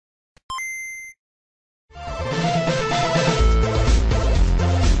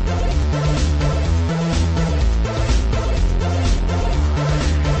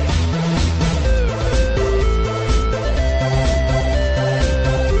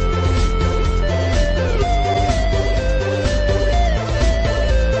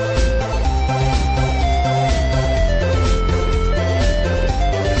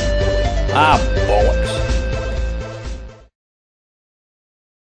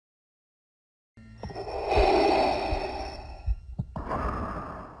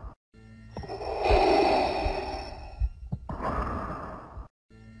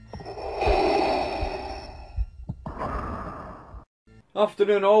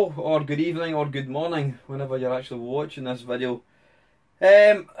Afternoon all, or good evening, or good morning, whenever you're actually watching this video.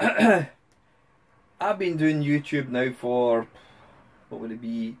 I've been doing YouTube now for, what would it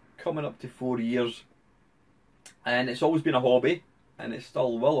be, coming up to 4 years. And it's always been a hobby, and it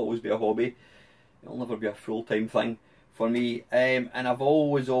still will always be a hobby. It'll never be a full-time thing for me. And I've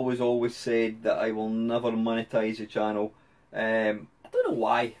always said that I will never monetize the channel. I don't know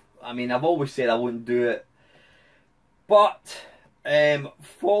why. I mean, I've always said I wouldn't do it. But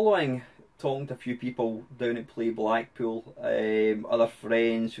following talking to a few people down at Play Blackpool, other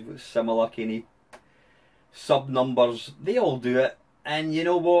friends who've got similar kind of sub numbers, they all do it. And you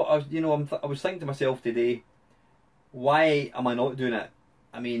know what? I was thinking to myself today, why am I not doing it?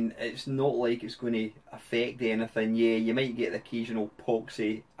 I mean, it's not like it's going to affect anything. Yeah, you might get the occasional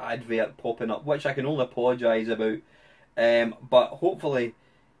poxy advert popping up, which I can only apologise about. But hopefully,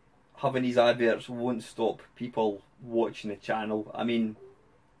 having these adverts won't stop people watching the channel. I mean,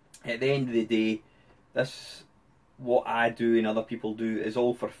 at the end of the day, what I do and other people do is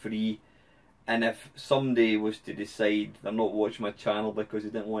all for free. And if somebody was to decide they're not watching my channel because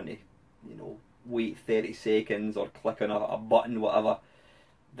they didn't want to, wait 30 seconds or click on a button, whatever,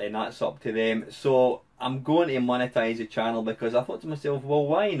 then that's up to them. So I'm going to monetize the channel because I thought to myself, well,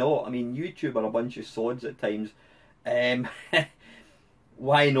 why not? I mean, YouTube are a bunch of sods at times.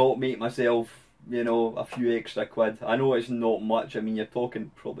 Why not make myself, a few extra quid? I know it's not much. I mean, you're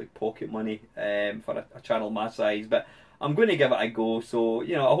talking probably pocket money for a channel my size, but I'm going to give it a go. So I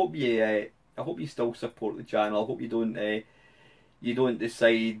hope you still support the channel. I hope you don't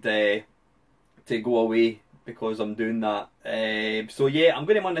decide to go away because I'm doing that. So yeah, I'm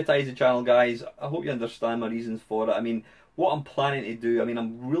going to monetize the channel, guys. I hope you understand my reasons for it. I mean, what I'm planning to do, I mean,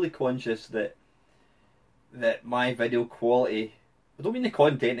 I'm really conscious that my video quality, I don't mean the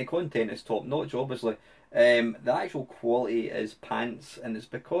content is top notch, obviously. The actual quality is pants, and it's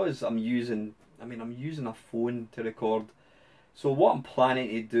because I'm using a phone to record. So what I'm planning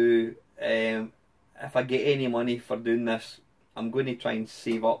to do, if I get any money for doing this, I'm going to try and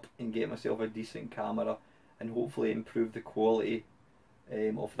save up and get myself a decent camera and hopefully improve the quality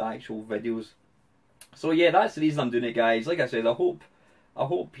of the actual videos. So yeah, that's the reason I'm doing it, guys. Like I said, I hope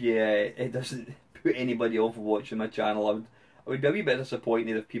it doesn't put anybody off watching my channel. I would be a wee bit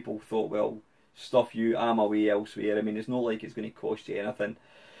disappointed if people thought, well, stuff you, I'm away elsewhere. I mean, it's not like it's going to cost you anything.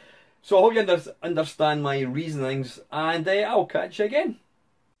 So I hope you understand my reasonings, and I'll catch you again.